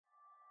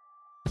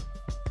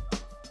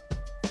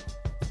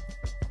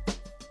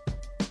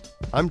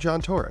I'm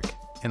John Torek.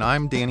 And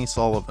I'm Danny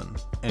Sullivan,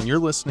 and you're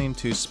listening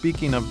to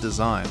Speaking of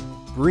Design,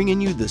 Bringing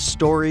you the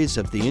stories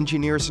of the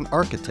engineers and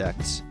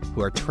architects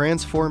who are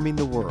transforming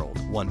the world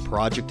one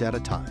project at a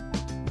time.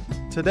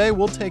 Today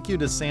we'll take you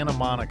to Santa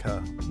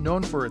Monica,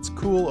 known for its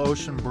cool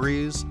ocean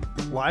breeze,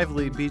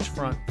 lively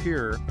beachfront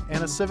pier,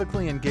 and a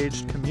civically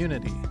engaged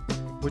community,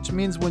 which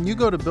means when you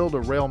go to build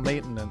a rail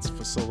maintenance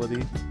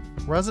facility,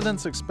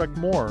 residents expect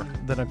more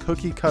than a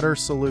cookie-cutter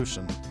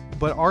solution.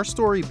 But our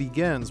story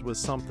begins with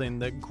something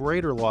that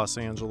Greater Los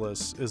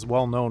Angeles is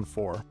well known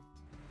for.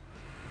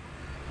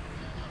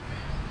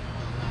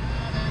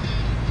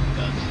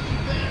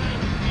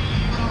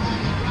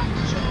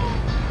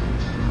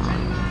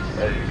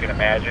 As you can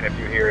imagine, if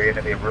you hear any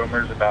of the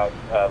rumors about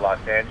Los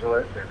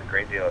Angeles, there's a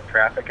great deal of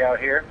traffic out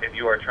here. If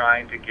you are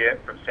trying to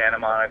get from Santa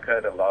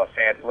Monica to Los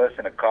Angeles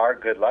in a car,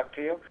 good luck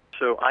to you.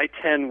 So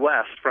I-10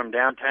 west from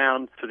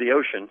downtown to the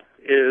ocean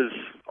is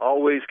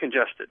always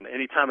congested.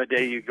 Any time of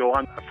day you go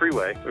on a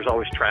freeway, there's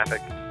always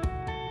traffic.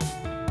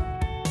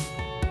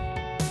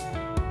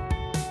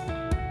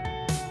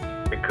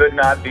 It could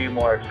not be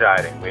more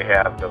exciting. We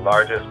have the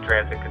largest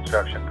transit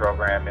construction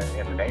program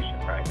in the nation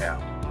right now,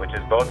 which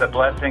is both a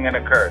blessing and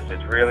a curse.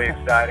 It's really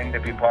exciting to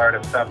be part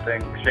of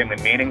something extremely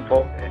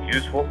meaningful and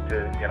useful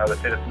to the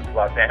citizens of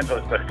Los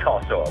Angeles, but it's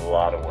also a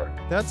lot of work.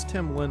 That's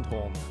Tim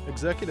Lindholm,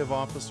 Executive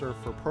Officer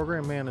for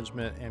Program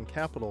Management and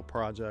Capital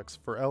Projects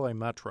for LA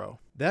Metro.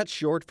 That's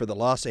short for the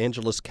Los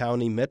Angeles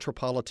County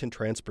Metropolitan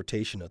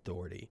Transportation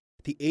Authority,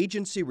 the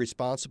agency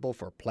responsible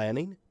for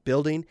planning,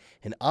 building,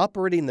 and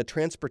operating the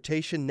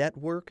transportation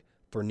network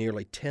for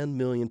nearly 10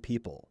 million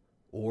people,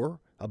 or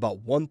about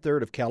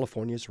one-third of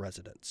California's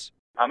residents.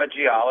 I'm a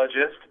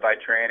geologist by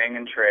training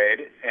and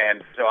trade,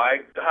 and so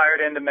I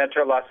hired into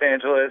Metro Los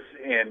Angeles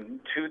in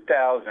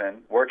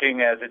 2000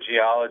 working as a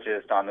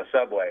geologist on the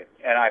subway.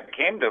 And I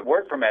came to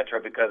work for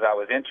Metro because I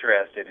was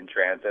interested in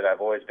transit.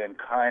 I've always been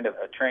kind of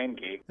a train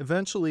geek.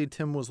 Eventually,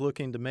 Tim was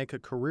looking to make a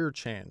career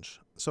change,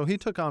 so he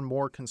took on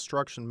more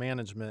construction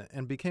management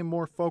and became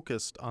more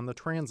focused on the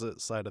transit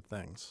side of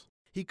things.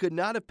 He could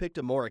not have picked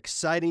a more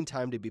exciting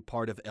time to be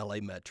part of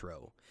LA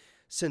Metro.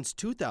 Since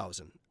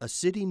 2000, a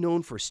city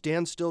known for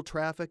standstill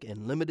traffic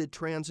and limited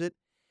transit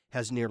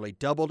has nearly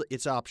doubled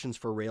its options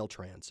for rail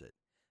transit.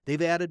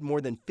 They've added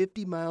more than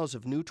 50 miles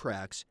of new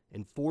tracks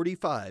and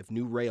 45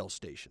 new rail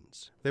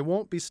stations. They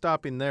won't be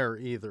stopping there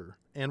either,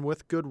 and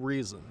with good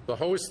reason. The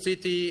host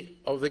city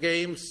of the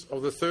Games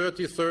of the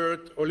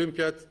 33rd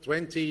Olympiad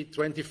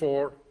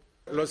 2024,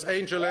 Los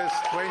Angeles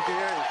 28.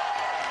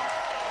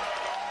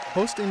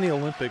 Hosting the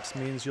Olympics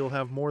means you'll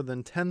have more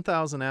than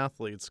 10,000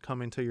 athletes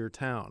coming to your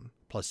town.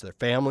 Plus their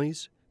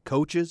families,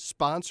 coaches,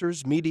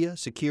 sponsors, media,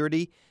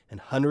 security,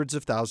 and hundreds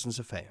of thousands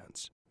of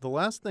fans. The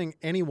last thing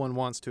anyone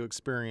wants to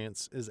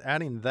experience is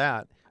adding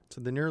that to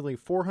the nearly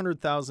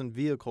 400,000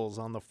 vehicles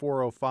on the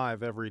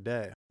 405 every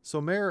day. So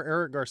Mayor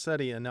Eric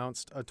Garcetti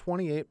announced a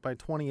 28 by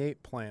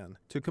 28 plan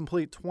to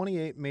complete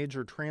 28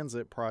 major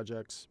transit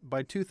projects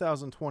by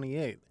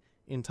 2028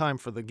 in time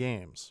for the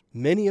Games.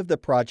 Many of the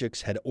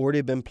projects had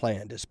already been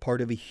planned as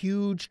part of a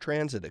huge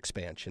transit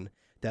expansion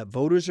that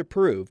voters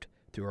approved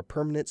through a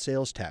permanent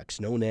sales tax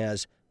known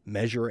as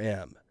Measure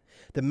M.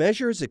 The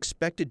measure is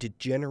expected to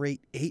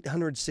generate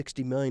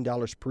 $860 million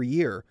per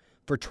year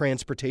for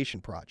transportation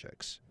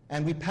projects.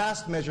 And we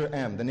passed Measure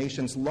M, the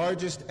nation's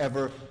largest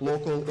ever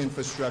local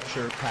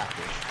infrastructure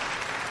package.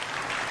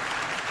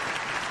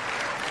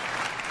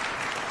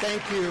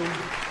 Thank you,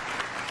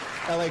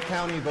 LA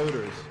County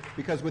voters,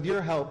 because with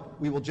your help,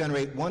 we will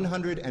generate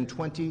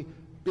 $120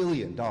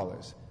 billion,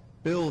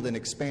 build and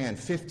expand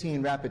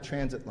 15 rapid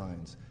transit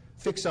lines,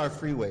 fix our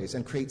freeways,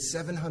 and create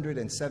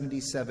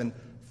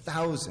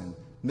 777,000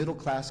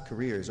 middle-class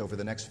careers over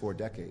the next 4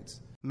 decades.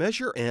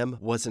 Measure M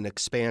was an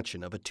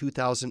expansion of a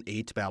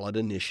 2008 ballot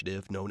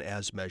initiative known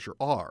as Measure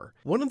R.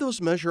 One of those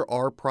Measure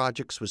R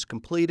projects was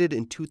completed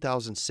in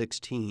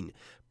 2016,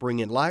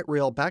 bringing light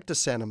rail back to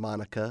Santa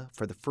Monica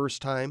for the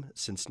first time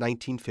since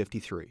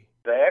 1953.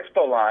 The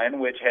Expo line,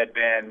 which had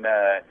been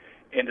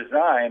in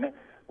design,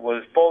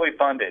 was fully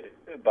funded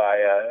by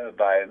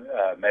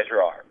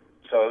Measure R.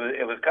 So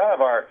it was kind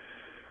of our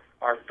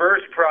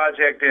first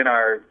project in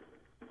our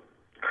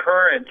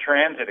current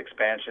transit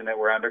expansion that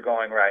we're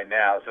undergoing right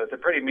now. So it's a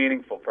pretty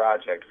meaningful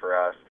project for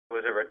us. It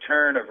was a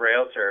return of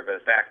rail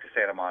service back to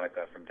Santa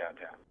Monica from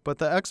downtown. But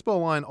the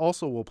Expo line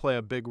also will play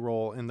a big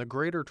role in the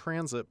greater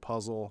transit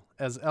puzzle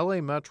as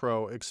LA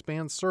Metro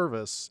expands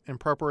service in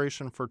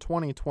preparation for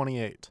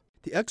 2028.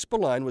 The Expo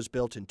line was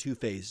built in 2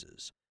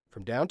 phases,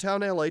 from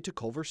downtown LA to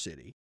Culver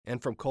City,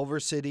 and from Culver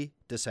City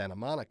to Santa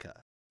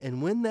Monica.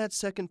 And when that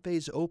second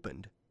phase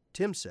opened,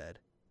 Tim said,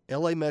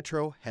 LA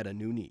Metro had a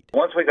new need.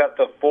 Once we got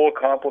the full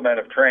complement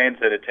of trains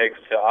that it takes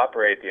to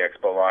operate the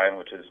Expo line,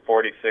 which is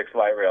 46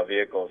 light rail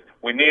vehicles,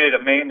 we needed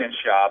a maintenance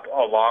shop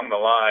along the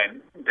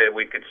line that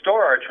we could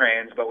store our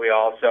trains, but we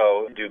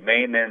also do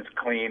maintenance,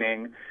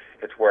 cleaning,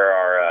 It's where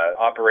our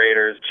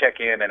operators check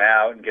in and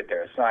out and get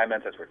their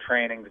assignments. That's where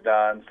training's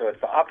done. So it's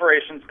the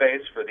operations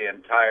base for the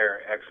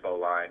entire Expo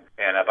line.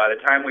 And by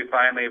the time we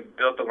finally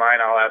built the line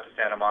all out to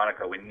Santa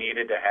Monica, we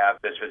needed to have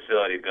this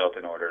facility built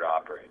in order to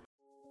operate.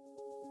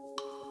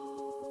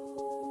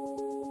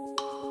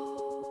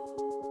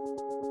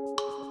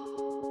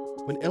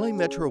 When LA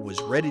Metro was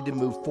ready to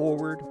move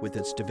forward with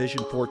its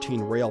Division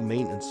 14 rail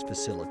maintenance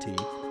facility,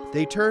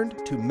 they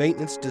turned to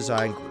Maintenance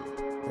Design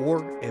Group,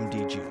 or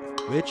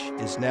MDG, which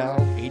is now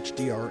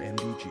HDR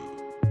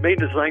MDG.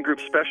 Maintenance Design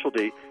Group's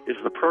specialty is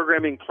the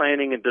programming,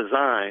 planning, and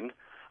design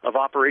of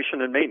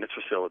operation and maintenance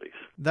facilities.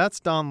 That's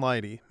Don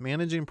Leidy,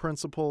 Managing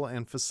Principal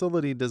and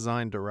Facility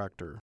Design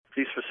Director.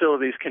 These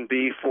facilities can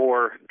be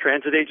for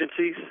transit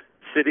agencies,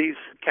 cities,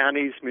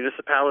 counties,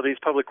 municipalities,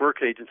 public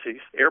works agencies,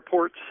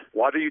 airports,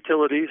 water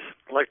utilities,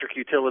 electric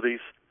utilities,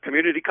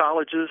 community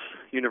colleges,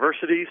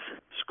 universities,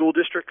 school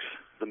districts,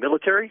 the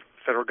military,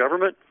 federal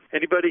government,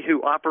 anybody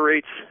who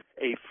operates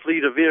a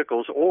fleet of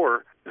vehicles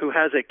or who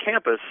has a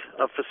campus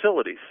of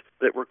facilities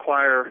that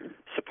require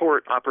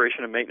support,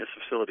 operation, and maintenance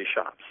facility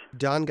shops.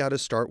 Don got to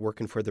start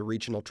working for the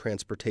Regional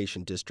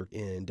Transportation District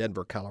in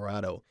Denver,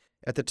 Colorado.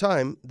 At the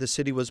time, the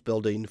city was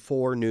building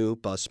 4 new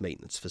bus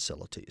maintenance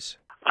facilities.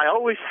 I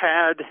always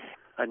had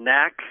a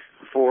knack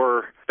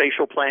for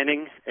spatial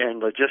planning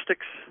and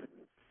logistics.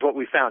 What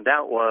we found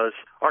out was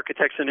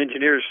architects and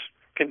engineers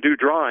can do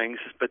drawings,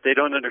 but they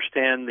don't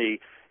understand the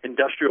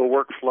industrial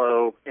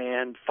workflow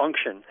and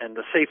function and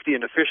the safety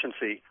and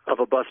efficiency of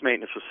a bus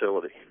maintenance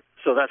facility.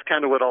 So that's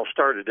kind of what all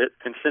started it.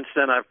 And since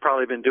then, I've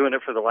probably been doing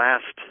it for the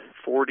last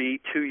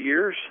 42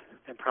 years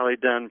and probably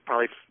done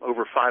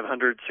over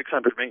 500,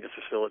 600 maintenance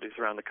facilities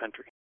around the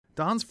country.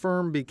 Don's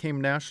firm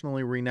became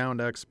nationally renowned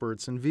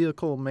experts in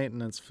vehicle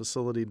maintenance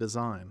facility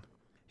design.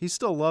 He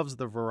still loves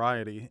the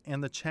variety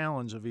and the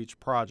challenge of each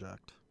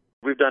project.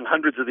 We've done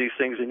hundreds of these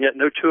things, and yet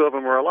no two of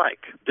them are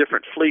alike.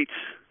 Different fleets,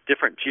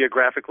 different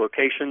geographic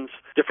locations,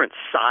 different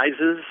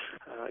sizes,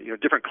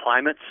 different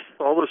climates.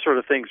 All those sort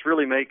of things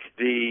really make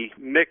the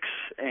mix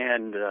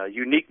and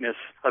uniqueness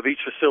of each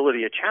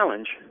facility a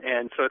challenge,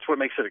 and so it's what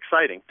makes it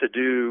exciting to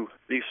do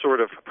these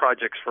sort of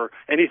projects for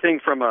anything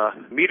from a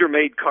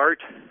meter-made cart,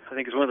 I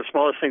think is one of the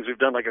smallest things we've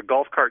done, like a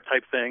golf cart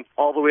type thing,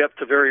 all the way up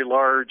to very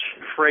large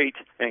freight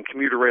and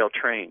commuter rail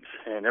trains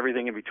and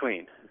everything in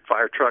between.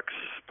 Fire trucks,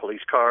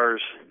 police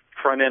cars,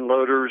 front-end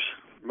loaders,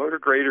 motor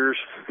graders,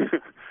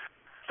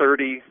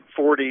 30,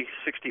 40,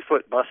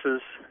 60-foot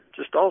buses,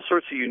 just all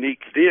sorts of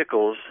unique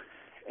vehicles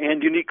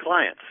and unique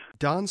clients.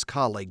 Don's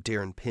colleague,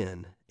 Darren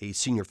Penn, a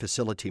senior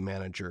facility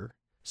manager,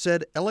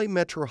 said LA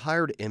Metro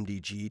hired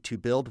MDG to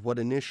build what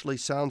initially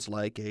sounds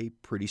like a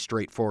pretty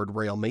straightforward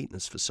rail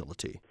maintenance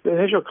facility. The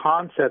initial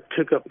concept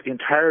took up the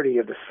entirety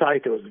of the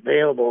site that was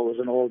available. It was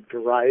an old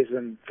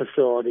Verizon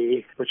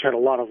facility, which had a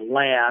lot of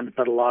land,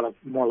 but a lot of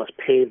more or less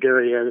paved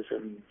areas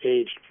and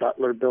aged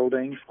Butler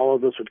buildings. All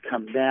of those would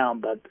come down,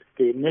 but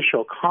the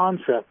initial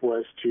concept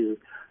was to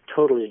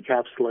totally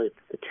encapsulate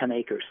the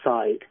 10-acre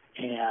site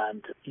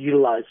and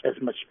utilize as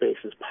much space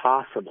as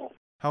possible.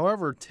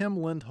 However, Tim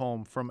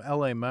Lindholm from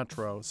LA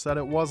Metro said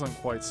it wasn't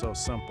quite so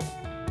simple.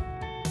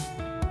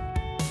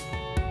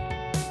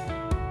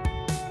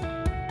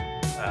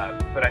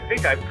 But I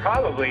think I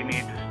probably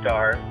need to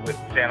start with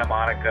Santa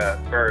Monica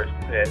first.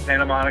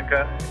 Santa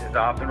Monica is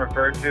often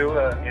referred to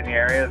in the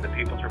area as the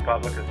People's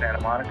Republic of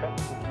Santa Monica.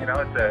 You know,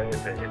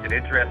 it's an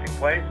interesting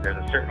place. There's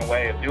a certain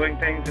way of doing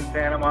things in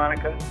Santa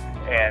Monica,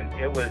 and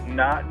it was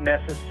not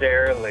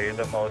necessarily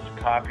the most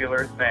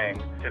popular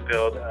thing to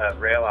build a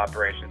rail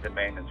operations and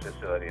maintenance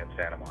facility in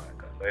Santa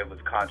Monica. It was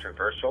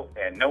controversial,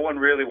 and no one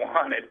really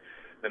wanted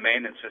the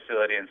maintenance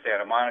facility in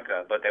Santa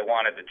Monica, but they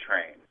wanted the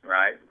train,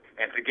 right?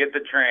 And to get the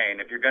train,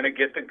 if you're going to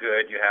get the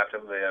good, you have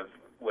to live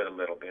with a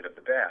little bit of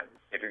the bad.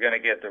 If you're going to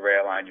get the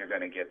rail line, you're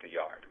going to get the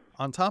yard.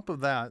 On top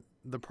of that,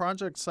 the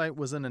project site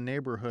was in a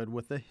neighborhood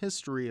with a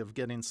history of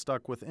getting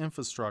stuck with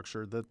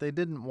infrastructure that they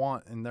didn't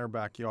want in their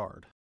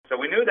backyard. So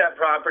we knew that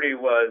property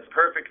was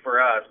perfect for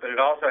us, but it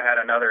also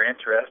had another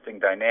interesting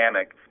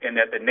dynamic in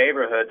that the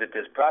neighborhood that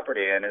this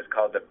property in is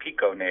called the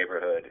Pico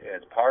neighborhood.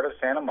 It's part of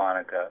Santa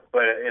Monica,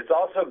 but it's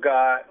also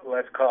got,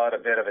 let's call it, a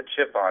bit of a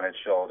chip on its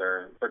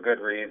shoulder for good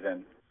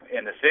reason.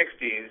 In the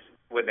 60s,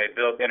 when they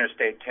built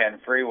Interstate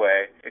 10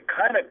 freeway, it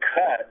kind of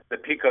cut the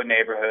Pico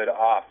neighborhood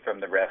off from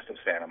the rest of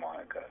Santa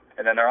Monica.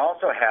 And then there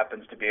also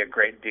happens to be a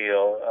great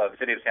deal of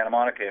City of Santa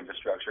Monica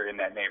infrastructure in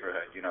that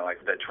neighborhood, you know,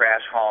 like the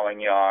trash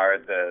hauling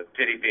yard, the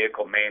city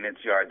vehicle maintenance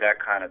yard, that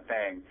kind of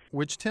thing.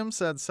 Which Tim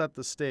said set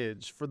the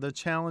stage for the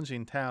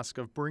challenging task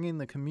of bringing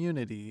the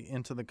community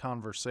into the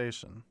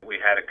conversation. We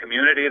had a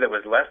community that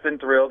was less than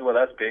thrilled with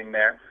us being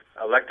there.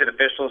 Elected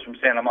officials from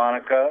Santa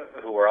Monica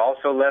who were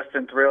also less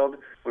than thrilled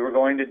we were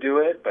going to do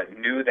it, but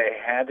knew they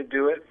had to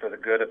do it for the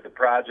good of the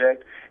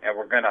project, and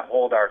we're going to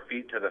hold our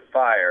feet to the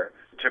fire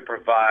to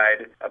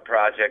provide a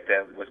project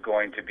that was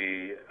going to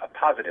be a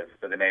positive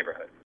for the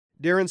neighborhood.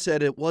 Darren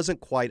said it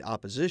wasn't quite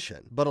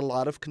opposition, but a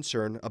lot of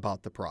concern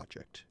about the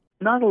project.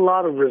 Not a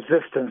lot of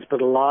resistance,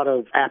 but a lot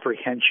of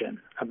apprehension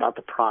about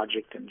the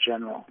project in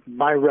general.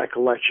 My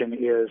recollection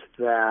is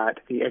that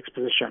the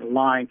exposition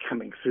line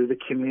coming through the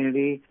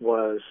community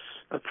was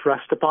a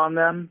thrust upon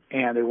them,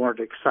 and they weren't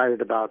excited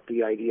about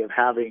the idea of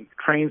having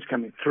trains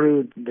coming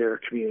through their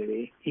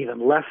community,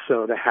 even less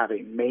so to have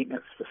a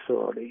maintenance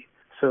facility.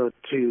 So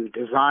to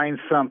design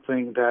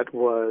something that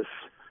was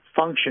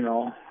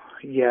functional,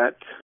 yet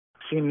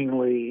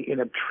seemingly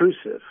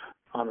inobtrusive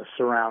on the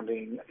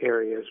surrounding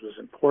areas was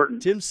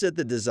important. Tim said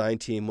the design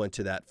team went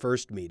to that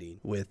first meeting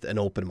with an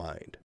open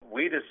mind.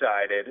 We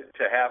decided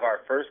to have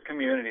our first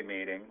community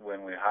meeting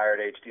when we hired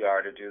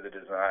HDR to do the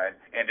design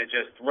and to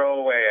just throw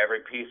away every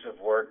piece of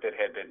work that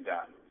had been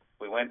done.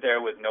 We went there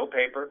with no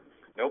paper,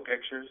 no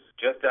pictures,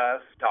 just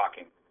us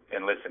talking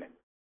and listening.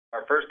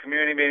 Our first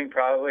community meeting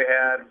probably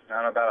had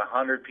about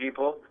 100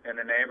 people in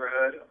the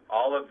neighborhood,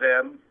 all of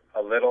them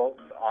a little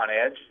on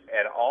edge,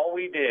 and all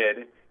we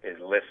did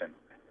is listen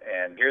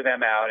and hear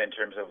them out in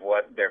terms of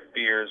what their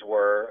fears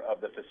were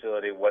of the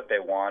facility, what they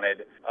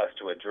wanted us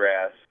to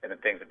address, and the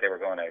things that they were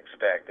going to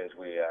expect as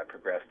we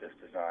progressed this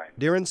design.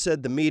 Darren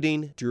said the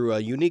meeting drew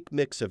a unique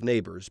mix of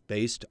neighbors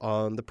based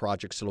on the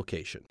project's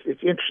location.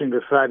 It's interesting,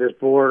 the site is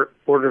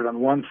bordered on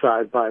one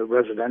side by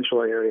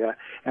residential area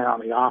and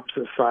on the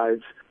opposite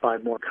sides by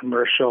more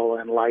commercial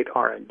and light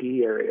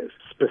R&D areas.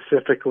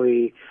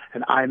 Specifically,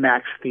 an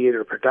IMAX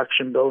theater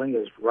production building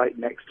is right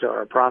next to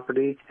our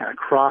property, and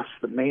across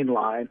the main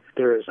line,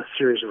 there is a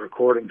series of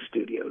recording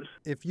studios.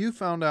 If you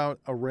found out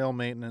a rail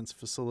maintenance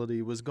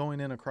facility was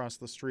going in across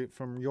the street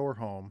from your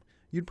home,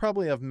 you'd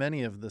probably have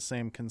many of the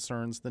same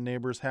concerns the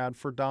neighbors had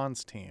for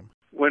Don's team.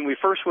 When we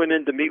first went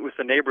in to meet with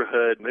the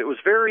neighborhood, it was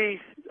very,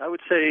 I would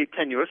say,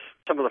 tenuous.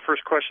 Some of the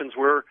first questions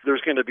were,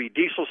 there's going to be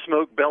diesel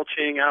smoke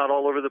belching out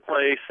all over the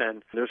place,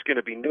 and there's going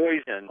to be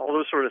noise and all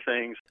those sort of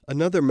things.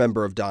 Another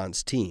member of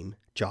Don's team,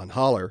 John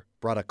Holler,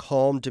 brought a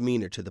calm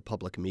demeanor to the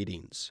public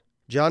meetings.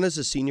 John is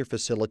a senior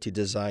facility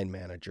design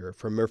manager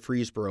from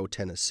Murfreesboro,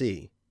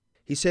 Tennessee.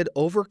 He said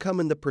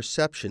overcoming the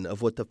perception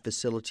of what the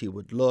facility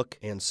would look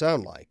and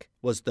sound like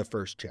was the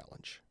first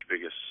challenge.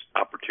 Biggest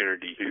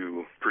opportunity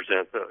to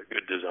present a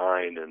good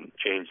design and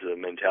change the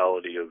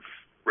mentality of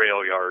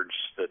rail yards,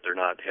 that they're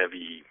not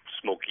heavy,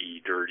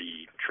 smoky,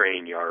 dirty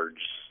train yards,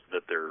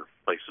 that they're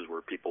places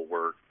where people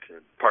work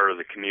and part of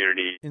the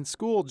community. In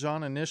school,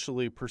 John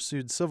initially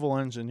pursued civil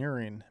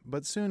engineering,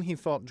 but soon he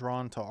felt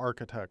drawn to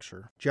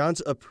architecture.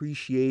 John's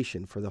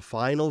appreciation for the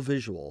final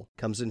visual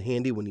comes in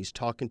handy when he's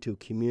talking to a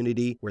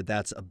community where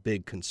that's a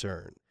big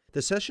concern.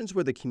 The sessions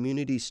where the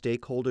community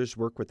stakeholders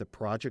work with the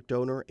project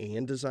owner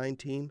and design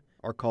team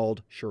are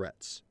called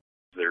charrettes.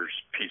 There's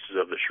pieces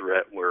of the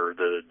charrette where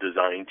the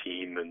design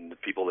team and the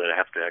people that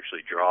have to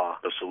actually draw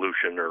a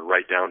solution or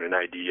write down an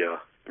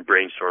idea and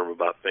brainstorm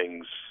about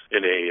things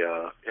in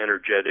a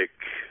energetic,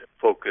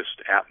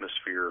 focused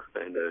atmosphere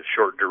and a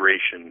short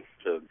duration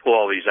to pull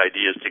all these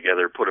ideas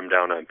together, put them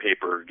down on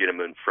paper, get them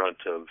in front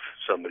of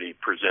somebody,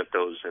 present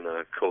those in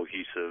a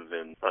cohesive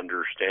and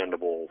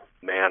understandable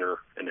manner,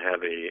 and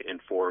have a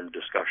informed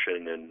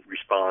discussion and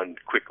respond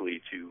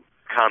quickly to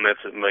comments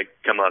that might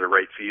come out of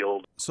right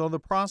field. So the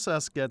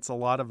process gets a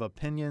lot of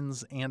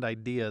opinions and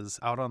ideas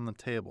out on the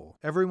table.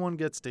 Everyone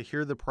gets to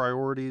hear the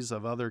priorities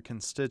of other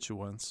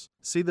constituents,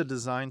 see the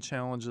design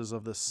challenges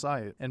of the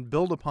site, and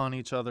build upon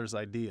each other's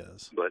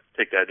ideas. But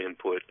take that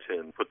input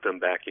and put them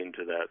back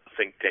into that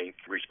think tank,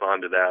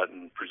 respond to that,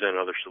 and present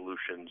other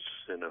solutions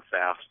in a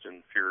fast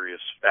and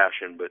furious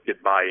fashion, but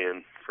get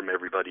buy-in from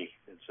everybody.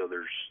 And so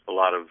there's a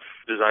lot of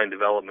design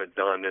development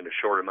done in a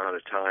short amount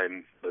of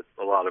time, but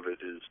a lot of it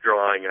is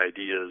drawing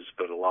ideas,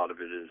 but a lot of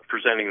it is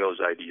presenting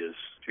those ideas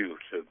too.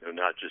 So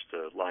not just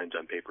lines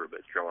on paper,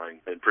 but drawing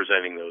and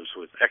presenting those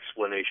with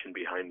explanation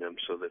behind them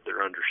so that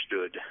they're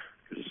understood,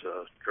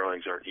 because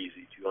drawings aren't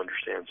easy to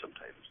understand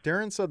sometimes.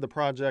 Darren said the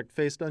project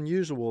faced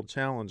unusual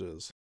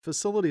challenges.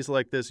 Facilities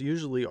like this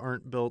usually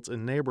aren't built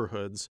in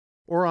neighborhoods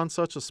or on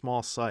such a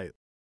small site.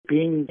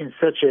 Being in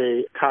such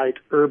a tight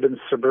urban,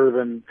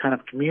 suburban kind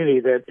of community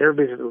that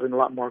everybody's in a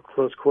lot more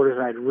close quarters,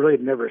 and I'd really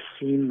never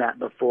seen that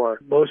before.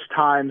 Most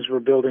times we're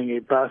building a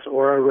bus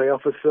or a rail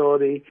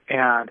facility,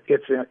 and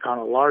it's on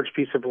a large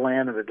piece of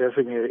land in a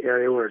designated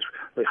area where it's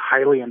really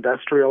highly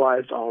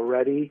industrialized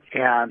already,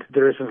 and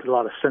there isn't a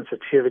lot of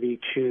sensitivity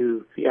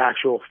to the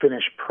actual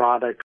finished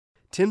product.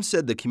 Tim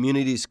said the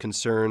community's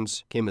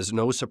concerns came as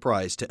no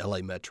surprise to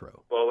LA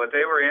Metro. Well, what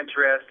they were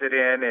interested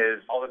in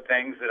is all the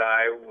things that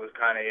I was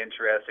kind of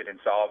interested in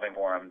solving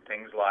for them,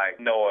 things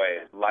like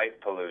noise, light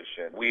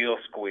pollution, wheel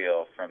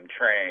squeal from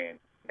trains.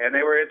 And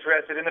they were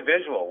interested in the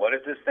visual. What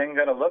is this thing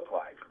going to look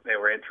like? They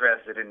were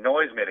interested in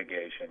noise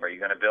mitigation. Are you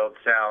going to build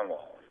sound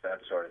walls?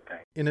 That sort of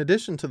thing. In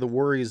addition to the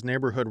worries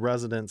neighborhood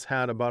residents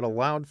had about a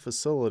loud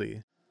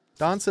facility,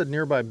 Don said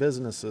nearby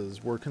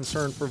businesses were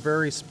concerned for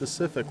very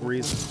specific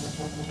reasons.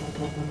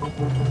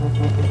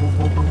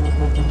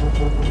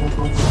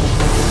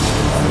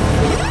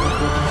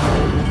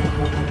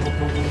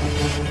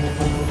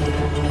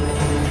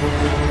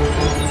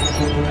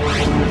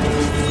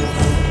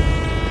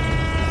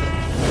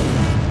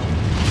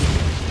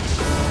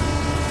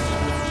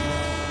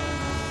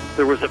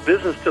 There was a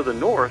business to the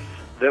north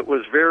that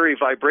was very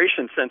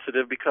vibration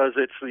sensitive because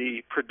it's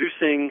the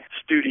producing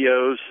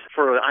studios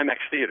for IMAX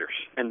theaters.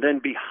 And then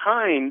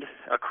behind,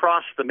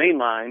 across the main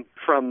line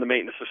from the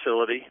maintenance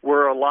facility,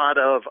 were a lot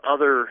of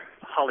other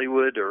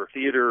Hollywood or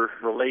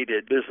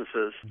theater-related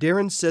businesses.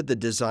 Darren said the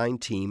design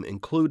team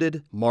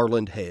included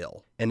Marland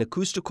Hale, an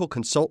acoustical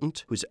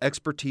consultant whose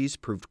expertise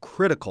proved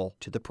critical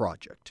to the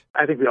project.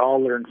 I think we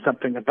all learned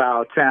something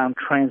about sound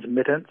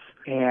transmittance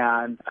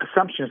and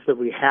assumptions that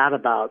we had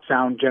about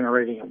sound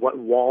generating and what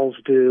walls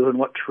do and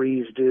what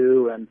trees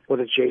do and what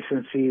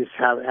adjacencies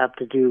have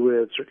to do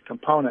with certain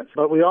components.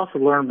 But we also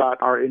learned about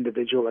our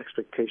individual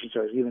expectations,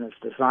 even as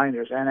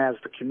designers and as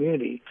the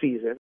community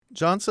sees it.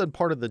 John said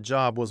part of the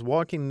job was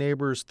walking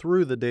neighbors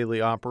through the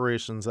daily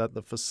operations at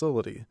the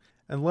facility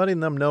and letting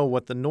them know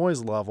what the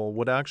noise level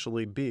would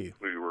actually be.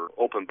 We were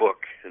open book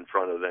in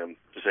front of them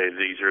to say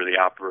these are the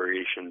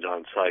operations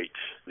on site,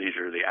 these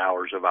are the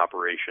hours of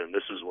operation,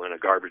 this is when a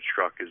garbage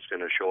truck is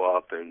going to show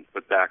up and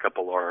put backup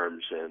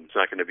alarms, and it's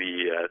not going to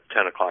be at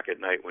 10 o'clock at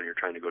night when you're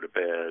trying to go to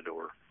bed,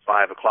 or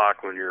 5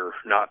 o'clock when you're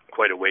not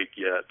quite awake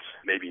yet,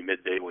 maybe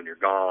midday when you're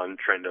gone,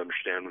 trying to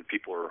understand when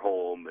people are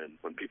home and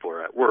when people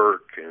are at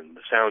work, and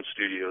the sound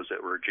studios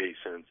that were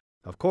adjacent.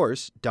 Of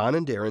course, Don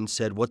and Darren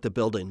said what the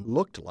building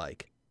looked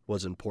like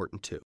was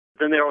important too.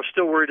 Then they were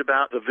still worried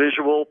about the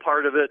visual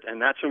part of it,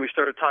 and that's when we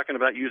started talking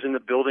about using the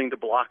building to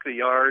block the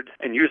yard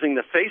and using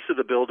the face of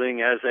the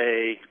building as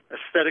a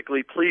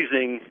aesthetically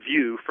pleasing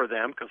view for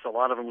them, because a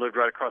lot of them lived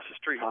right across the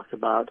street. Talked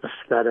about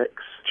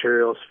aesthetics,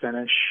 materials,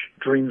 finish,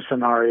 dream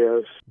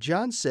scenarios.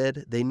 John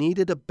said they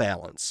needed a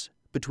balance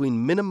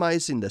between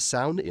minimizing the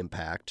sound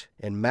impact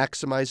and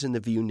maximizing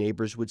the view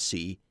neighbors would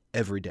see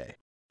every day.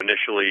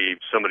 Initially,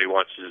 somebody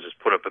wants to just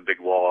put up a big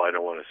wall. I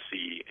don't want to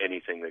see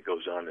anything that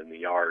goes on in the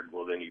yard.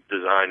 Well, then you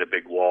design a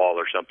big wall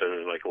or something,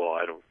 and like, well,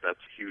 that's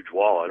a huge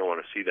wall. I don't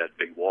want to see that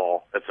big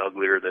wall. That's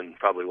uglier than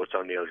probably what's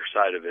on the other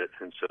side of it.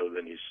 And so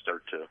then you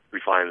start to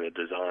refine the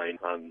design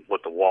on what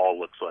the wall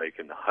looks like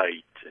and the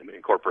height and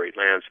incorporate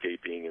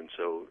landscaping. And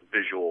so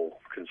visual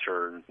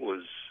concern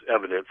was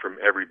evident from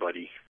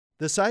everybody.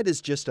 The site is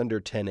just under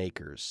 10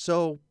 acres,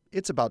 so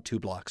it's about 2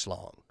 blocks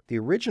long. The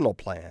original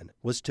plan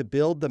was to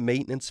build the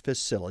maintenance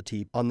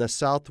facility on the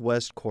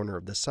southwest corner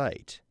of the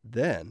site.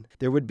 Then,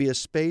 there would be a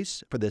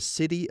space for the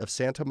city of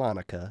Santa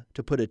Monica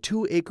to put a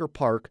 2-acre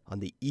park on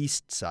the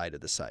east side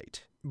of the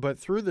site. But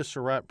through the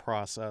charrette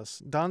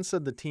process, Don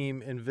said the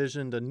team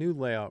envisioned a new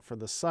layout for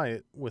the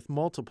site with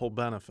multiple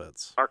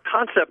benefits. Our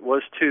concept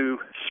was to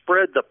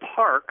spread the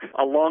park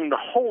along the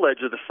whole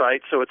edge of the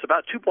site, so it's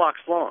about 2 blocks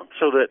long,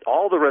 so that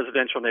all the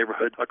residential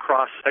neighborhood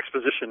across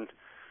Exposition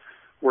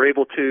were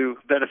able to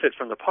benefit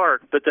from the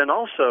park, but then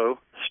also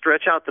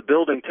stretch out the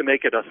building to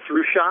make it a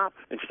through shop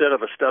instead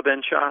of a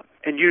stub-end shop,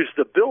 and use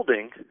the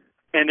building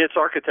and its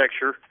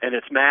architecture and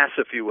its mass,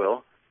 if you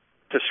will,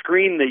 to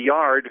screen the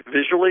yard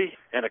visually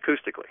and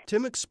acoustically.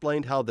 Tim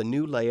explained how the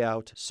new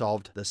layout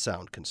solved the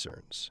sound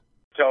concerns.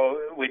 So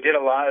we did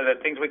a lot of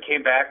the things we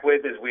came back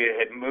with is we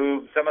had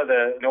moved some of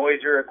the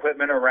noiser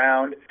equipment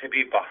around to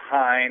be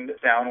behind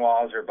sound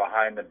walls or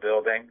behind the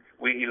building.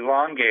 We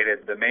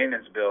elongated the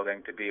maintenance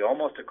building to be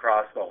almost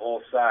across the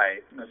whole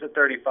site. It's a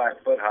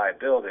 35-foot high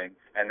building,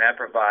 and that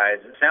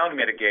provides sound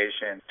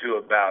mitigation to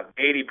about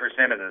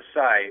 80% of the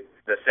site.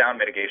 The sound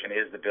mitigation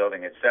is the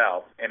building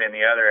itself. And in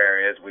the other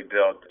areas, we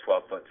built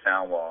 12-foot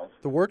sound walls.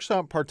 The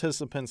workshop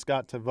participants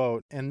got to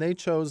vote, and they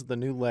chose the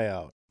new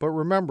layout. But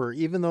remember,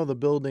 even though the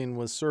building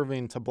was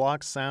serving to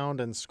block sound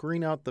and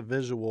screen out the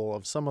visual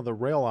of some of the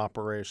rail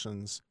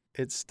operations,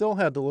 it still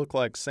had to look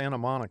like Santa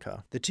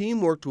Monica. The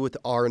team worked with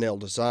R&L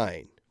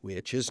Design,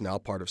 which is now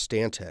part of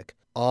Stantec,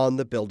 on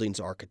the building's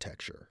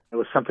architecture. It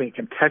was something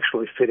that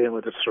contextually fit in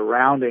with the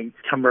surrounding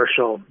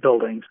commercial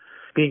buildings.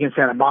 Being in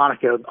Santa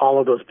Monica, all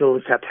of those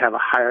buildings have to have a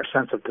higher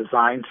sense of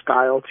design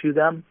style to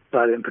them.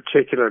 But in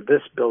particular,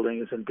 this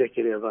building is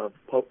indicative of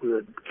what we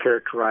would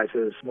characterize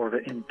as more of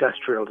an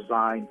industrial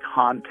design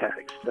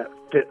context that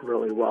fit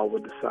really well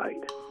with the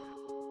site.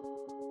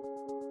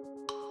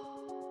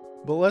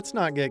 But let's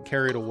not get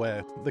carried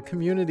away. The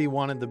community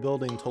wanted the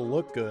building to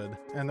look good,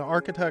 and the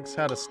architects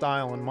had a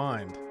style in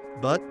mind.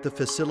 But the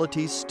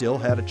facilities still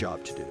had a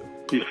job to do.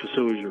 These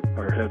facilities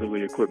are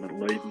heavily equipment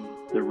laden.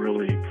 They're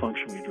really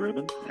functionally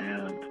driven.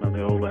 And on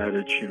the old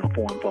adage,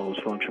 form follows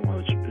function, well,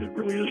 it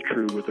really is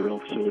true with the rail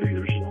facility.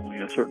 There's only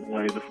a certain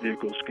way the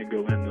vehicles can go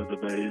into the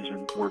bays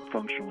and work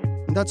functionally.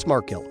 And that's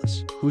Mark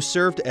Ellis, who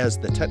served as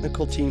the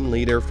technical team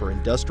leader for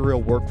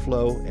industrial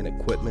workflow and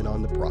equipment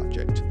on the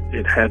project.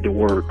 It had to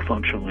work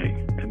functionally,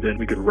 and then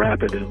we could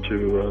wrap it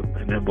into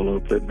an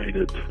envelope that made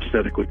it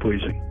aesthetically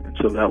pleasing.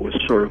 So that was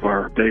sort of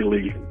our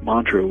daily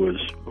mantra was,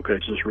 okay,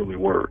 does this really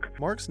work?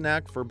 Mark's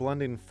knack for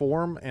blending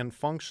form and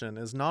function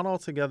is not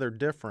altogether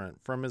different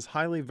from his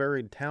highly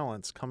varied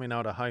talents coming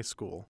out of high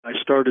school. I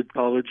started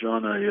college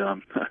on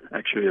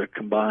a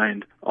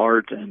combined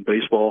art and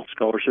baseball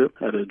scholarship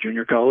at a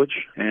junior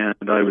college, and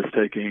I was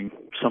taking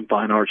some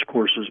fine arts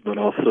courses, but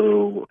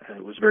also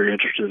was very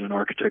interested in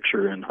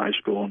architecture in high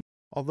school.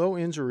 Although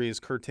injuries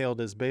curtailed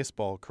his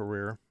baseball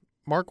career,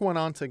 Mark went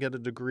on to get a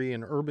degree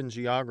in urban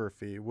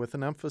geography with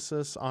an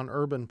emphasis on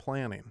urban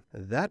planning.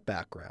 That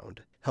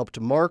background helped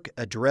Mark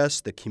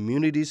address the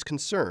community's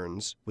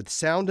concerns with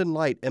sound and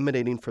light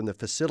emanating from the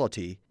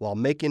facility while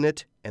making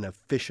it an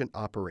efficient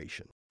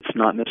operation. It's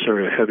not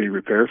necessarily a heavy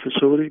repair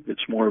facility.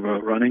 It's more of a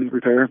running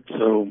repair.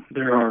 So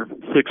there are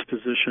 6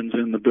 positions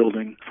in the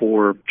building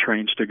for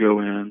trains to go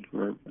in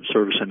or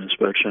service and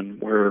inspection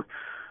where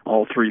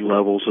all 3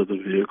 levels of the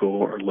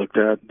vehicle are looked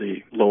at.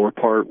 The lower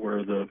part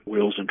where the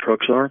wheels and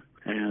trucks are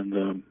and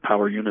the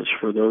power units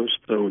for those.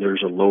 So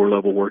there's a lower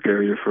level work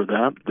area for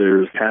that.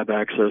 There's cab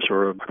access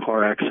or a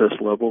car access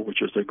level,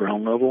 which is the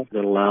ground level,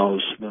 that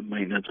allows the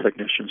maintenance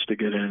technicians to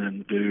get in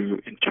and do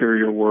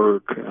interior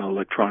work,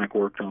 electronic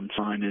work on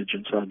signage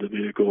inside the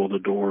vehicle, the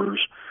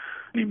doors,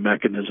 any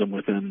mechanism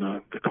within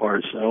the car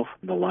itself,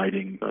 the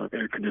lighting,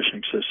 air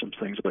conditioning systems,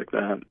 things like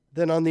that.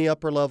 Then on the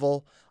upper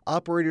level,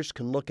 operators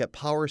can look at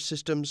power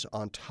systems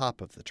on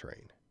top of the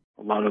train.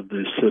 A lot of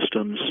the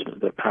systems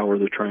that power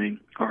the train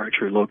are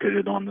actually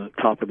located on the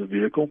top of the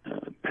vehicle,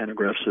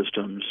 pantograph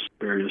systems,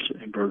 various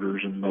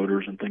inverters and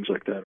motors and things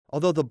like that.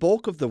 Although the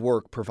bulk of the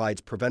work provides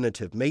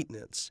preventative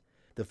maintenance,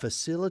 the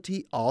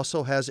facility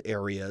also has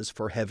areas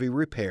for heavy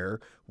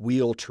repair,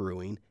 wheel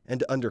truing,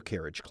 and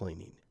undercarriage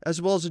cleaning,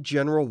 as well as a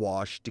general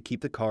wash to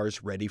keep the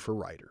cars ready for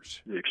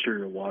riders. The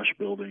exterior wash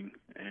building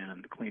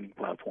and cleaning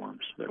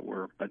platforms that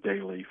were a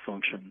daily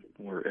function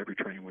where every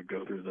train would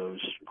go through those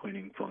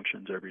cleaning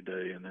functions every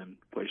day and then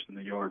placed in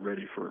the yard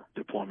ready for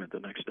deployment the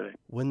next day.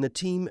 When the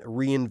team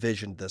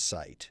re-envisioned the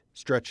site,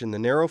 stretching the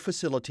narrow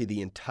facility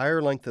the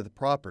entire length of the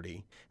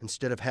property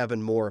instead of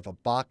having more of a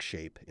box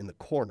shape in the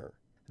corner,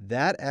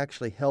 that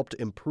actually helped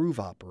improve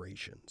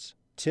operations.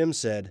 Tim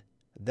said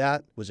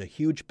that was a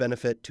huge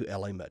benefit to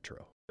LA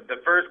Metro.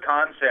 The first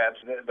concepts,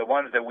 the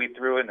ones that we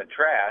threw in the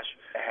trash,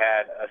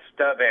 had a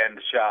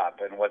stub-end shop,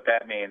 and what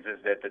that means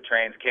is that the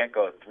trains can't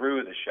go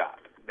through the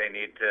shop. They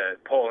need to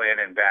pull in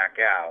and back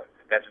out.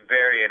 That's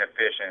very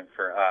inefficient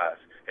for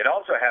us. It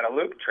also had a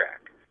loop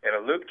track. And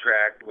a loop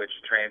track, which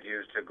trains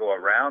use to go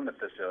around the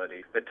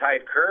facility, the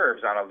tight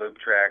curves on a loop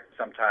track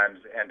sometimes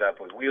end up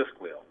with wheel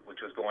squeal,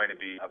 which was going to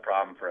be a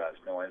problem for us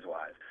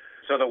noise-wise.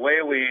 So the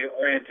way we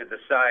oriented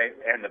the site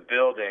and the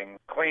building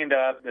cleaned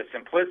up the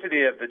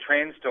simplicity of the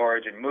train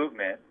storage and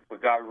movement. We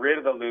got rid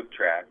of the loop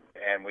track,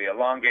 and we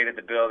elongated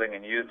the building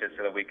and used it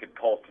so that we could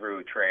pull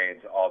through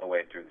trains all the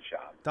way through the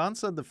shop. Don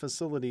said the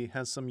facility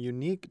has some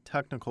unique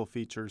technical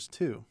features,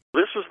 too.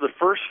 This was the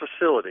first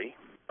facility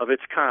of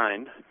its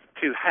kind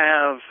to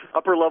have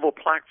upper-level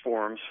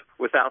platforms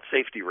without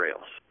safety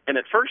rails. And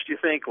at first you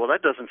think, well,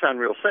 that doesn't sound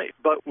real safe.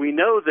 But we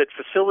know that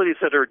facilities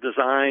that are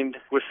designed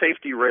with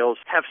safety rails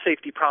have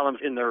safety problems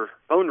in their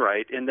own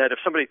right, in that if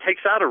somebody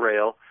takes out a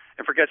rail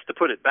and forgets to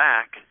put it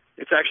back,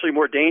 it's actually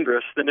more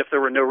dangerous than if there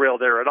were no rail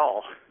there at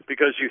all,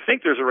 because you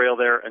think there's a rail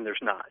there and there's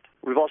not.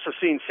 We've also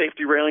seen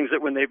safety railings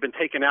that when they've been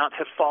taken out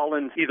have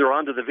fallen either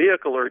onto the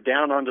vehicle or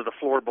down onto the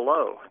floor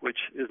below, which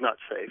is not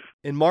safe.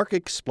 And Mark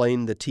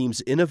explained the team's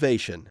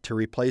innovation to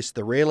replace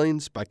the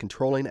railings by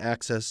controlling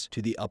access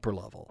to the upper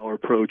level. Our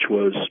approach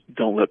was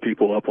don't let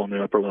people up on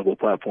the upper level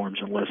platforms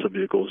unless a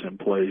vehicle is in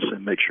place,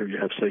 and make sure you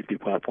have safety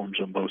platforms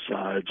on both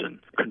sides, and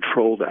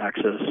controlled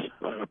access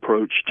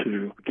approach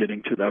to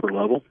getting to the upper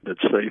level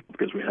that's safe,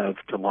 because we have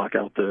to lock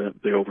out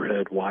the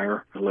overhead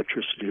wire,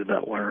 electricity to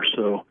that wire.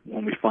 So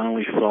when we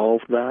finally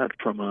solved that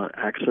from an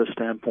access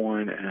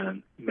standpoint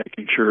and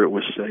making sure it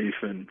was safe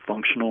and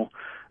functional,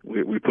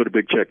 we put a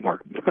big check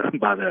mark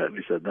by that, and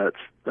we said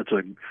that's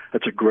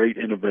a great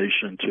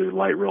innovation to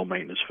light rail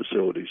maintenance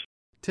facilities.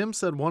 Tim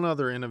said one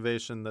other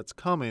innovation that's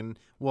coming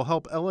will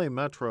help LA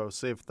Metro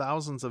save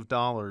thousands of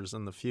dollars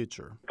in the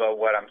future. But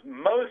what I'm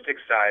most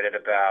excited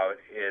about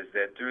is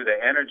that through the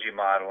energy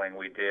modeling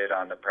we did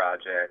on the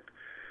project,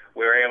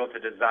 we were able to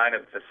design a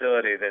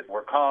facility that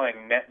we're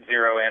calling net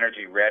zero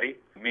energy ready,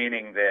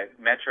 meaning that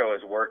Metro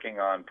is working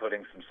on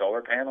putting some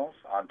solar panels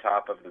on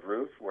top of the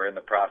roof. We're in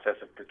the process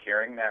of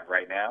procuring that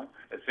right now.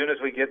 As soon as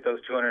we get those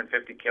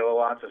 250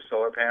 kilowatts of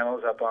solar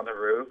panels up on the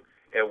roof,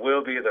 it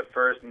will be the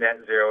first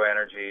net zero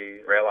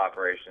energy rail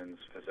operations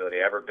facility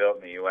ever built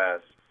in the U.S.,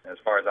 as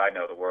far as I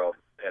know, the world.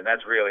 And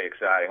that's really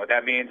exciting. What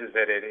that means is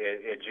that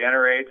it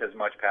generates as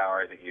much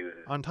power as it uses.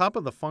 On top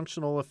of the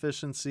functional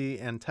efficiency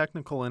and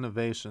technical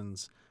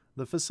innovations,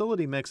 the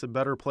facility makes a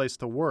better place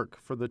to work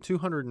for the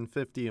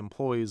 250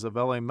 employees of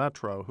LA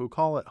Metro who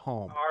call it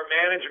home.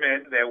 Our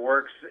management that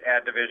works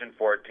at Division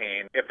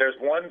 14, if there's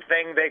one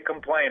thing they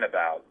complain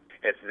about,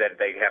 it's that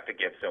they have to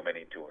give so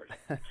many tours.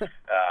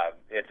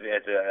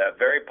 It's a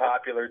very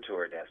popular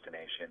tour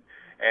destination,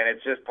 and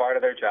it's just part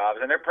of their jobs,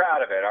 and they're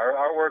proud of it.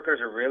 Our workers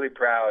are really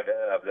proud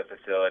of the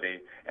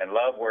facility and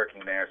love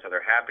working there, so they're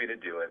happy to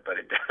do it, but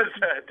it does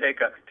take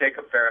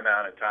a fair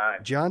amount of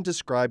time. John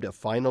described a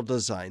final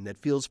design that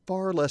feels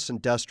far less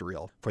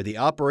industrial for the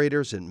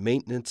operators and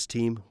maintenance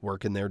team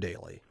working there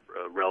daily.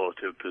 Relative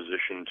relative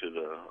position to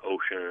the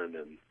ocean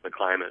and the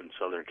climate in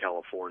Southern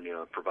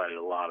California provided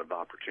a lot of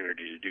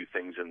opportunity to do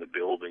things in the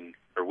building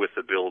or with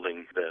the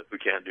building that we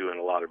can't do in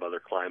a lot of other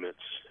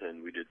climates.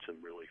 And we did some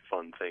really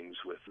fun things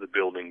with the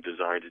building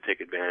designed to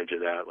take advantage of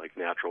that, like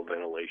natural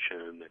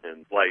ventilation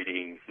and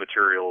lighting.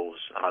 Materials,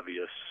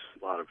 obvious,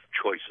 a lot of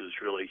choices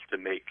really to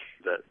make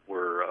that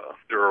were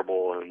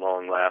durable and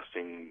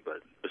long-lasting,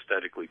 but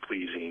aesthetically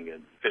pleasing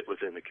and fit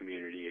within the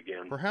community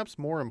again. Perhaps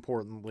more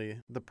importantly,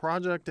 the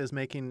project is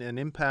making an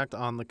impact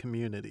on the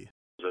community.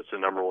 That's the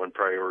number one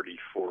priority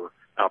for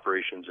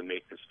operations and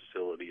maintenance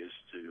facility, is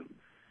to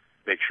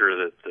make sure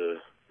that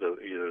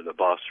either the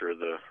bus or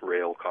the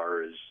rail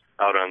car is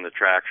out on the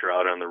tracks or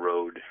out on the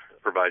road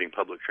providing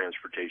public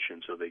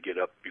transportation, so they get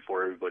up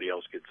before everybody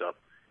else gets up,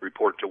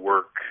 report to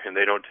work, and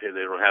they don't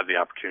have the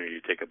opportunity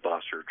to take a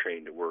bus or a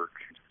train to work.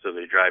 So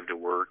they drive to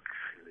work,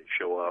 they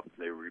show up,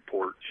 they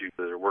report to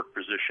their work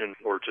position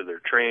or to their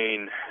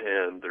train,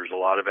 and there's a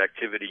lot of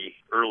activity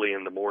early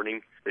in the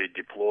morning. They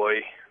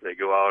deploy, they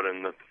go out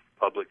in the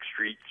public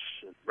streets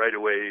right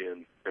away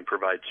and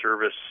provide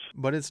service.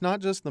 But it's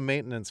not just the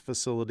maintenance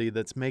facility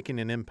that's making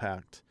an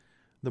impact.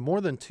 The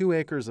more than 2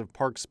 acres of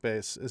park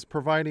space is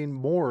providing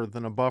more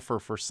than a buffer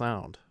for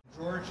sound.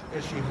 George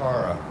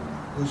Ishihara,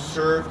 who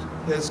served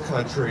his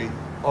country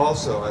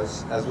also,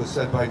 as was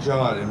said by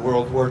John, in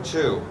World War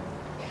II,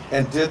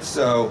 and did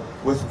so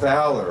with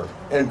valor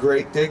and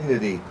great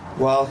dignity,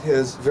 while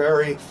his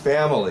very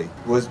family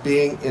was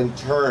being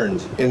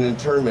interned in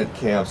internment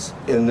camps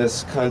in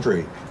this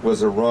country,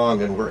 was a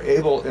wrong, and we're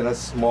able in a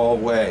small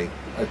way,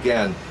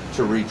 again,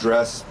 to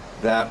redress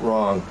that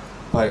wrong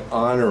by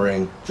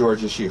honoring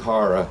George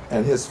Ishihara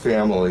and his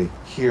family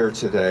here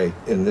today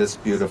in this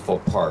beautiful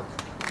park.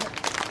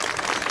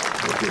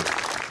 Thank you.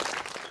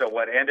 So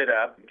what ended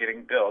up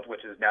getting built,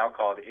 which is now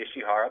called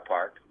Ishihara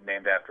Park,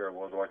 named after a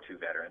World War II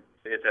veteran.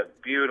 It's a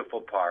beautiful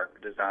park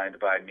designed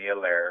by Neil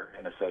Lair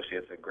and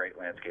Associates, a great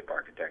landscape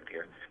architect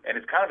here. And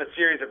it's kind of a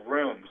series of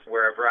rooms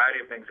where a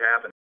variety of things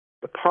happen.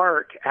 The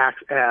park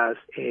acts as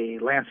a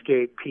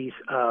landscape piece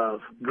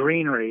of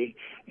greenery,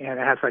 and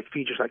it has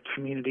features like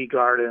community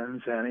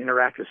gardens and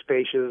interactive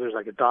spaces. There's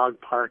a dog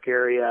park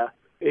area.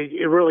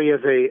 It really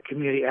is a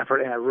community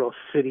effort and a real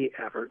city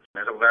effort.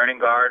 There's a learning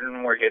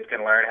garden where kids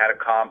can learn how to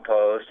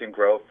compost and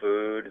grow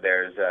food.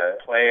 There's a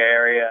play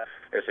area.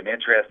 There's some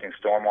interesting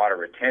stormwater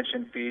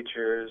retention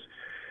features.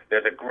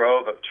 There's a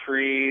grove of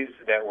trees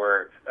that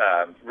were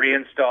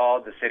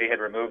reinstalled. The city had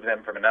removed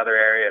them from another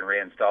area and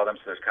reinstalled them,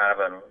 so there's kind of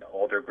an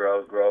older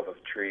grove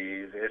of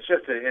trees. It's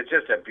just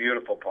a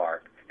beautiful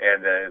park,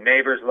 and the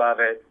neighbors love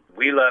it.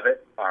 We love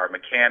it. Our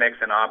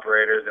mechanics and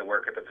operators that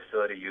work at the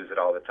facility use it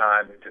all the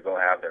time to go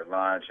have their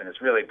lunch, and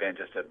it's really been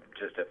just a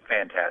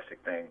fantastic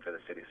thing for the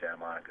city of Santa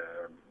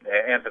Monica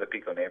and for the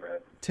Pico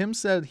neighborhood. Tim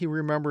said he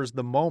remembers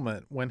the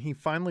moment when he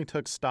finally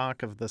took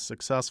stock of the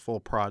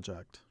successful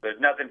project. There's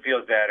nothing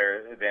feels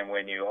better than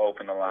when you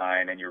open the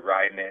line and you're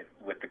riding it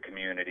with the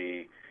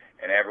community,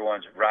 and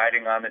everyone's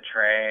riding on the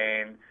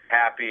train,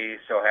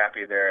 so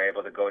happy they're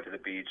able to go to the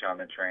beach on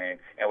the train.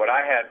 And what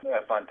I had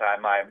a fun time,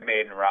 my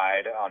maiden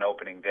ride on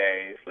opening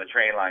day, the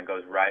train line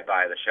goes right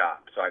by the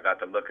shop. So I got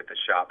to look at the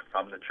shop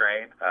from the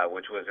train,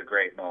 which was a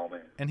great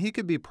moment. And he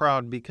could be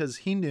proud because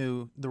he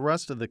knew the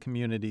rest of the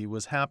community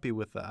was happy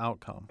with the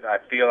outcome. I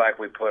feel like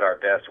we put our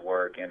best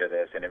work into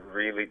this, and it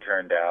really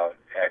turned out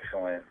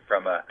excellent.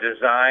 From a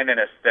design and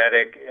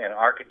aesthetic and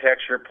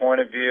architecture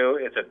point of view,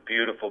 it's a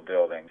beautiful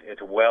building.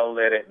 It's well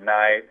lit at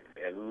night.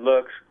 It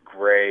looks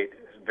great.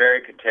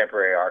 Very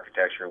contemporary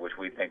architecture, which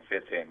we think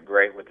fits in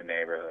great with the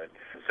neighborhood.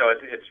 So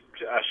it's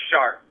a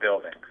sharp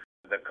building.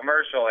 The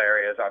commercial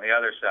areas on the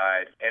other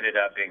side ended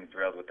up being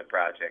thrilled with the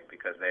project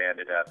because they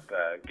ended up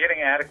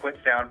getting adequate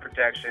sound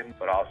protection,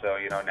 but also,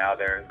 now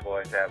their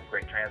employees have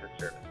great transit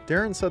service.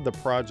 Darren said the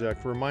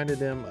project reminded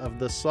him of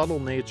the subtle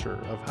nature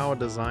of how a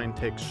design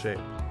takes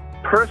shape.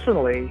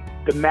 Personally,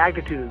 the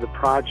magnitude of the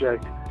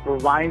project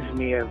reminds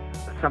me of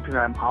something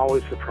that I'm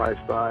always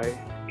surprised by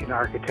in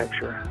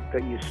architecture,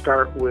 that you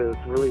start with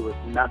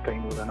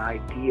nothing, with an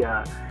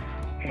idea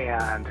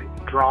and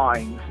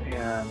drawings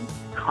and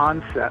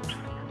concepts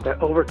that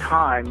over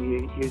time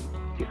it's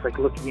like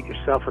looking at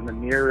yourself in the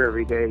mirror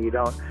every day. You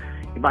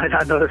might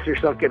not notice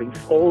yourself getting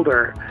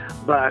older,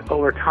 but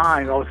over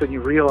time all of a sudden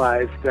you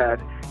realize that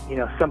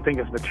something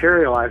has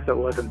materialized that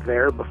wasn't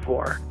there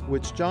before.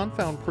 Which John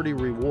found pretty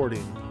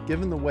rewarding,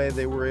 given the way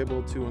they were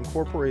able to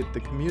incorporate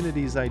the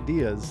community's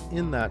ideas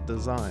in that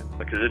design.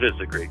 Because it is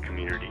a great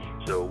community.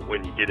 So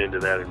when you get into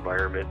that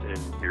environment and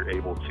you're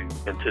able to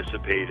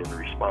anticipate and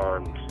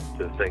respond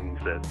to things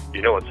that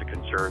it's a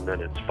concern, then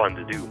it's fun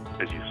to do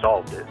because you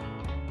solved it.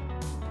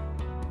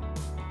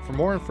 For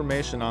more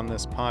information on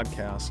this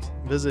podcast,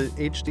 visit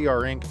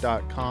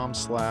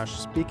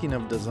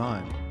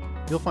hdrinc.com/speakingofdesign.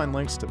 You'll find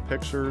links to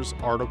pictures,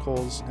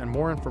 articles, and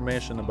more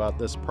information about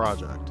this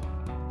project.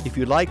 If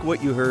you like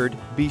what you heard,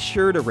 be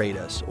sure to rate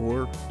us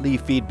or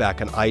leave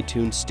feedback on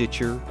iTunes,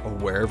 Stitcher, or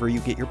wherever you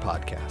get your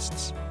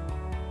podcasts.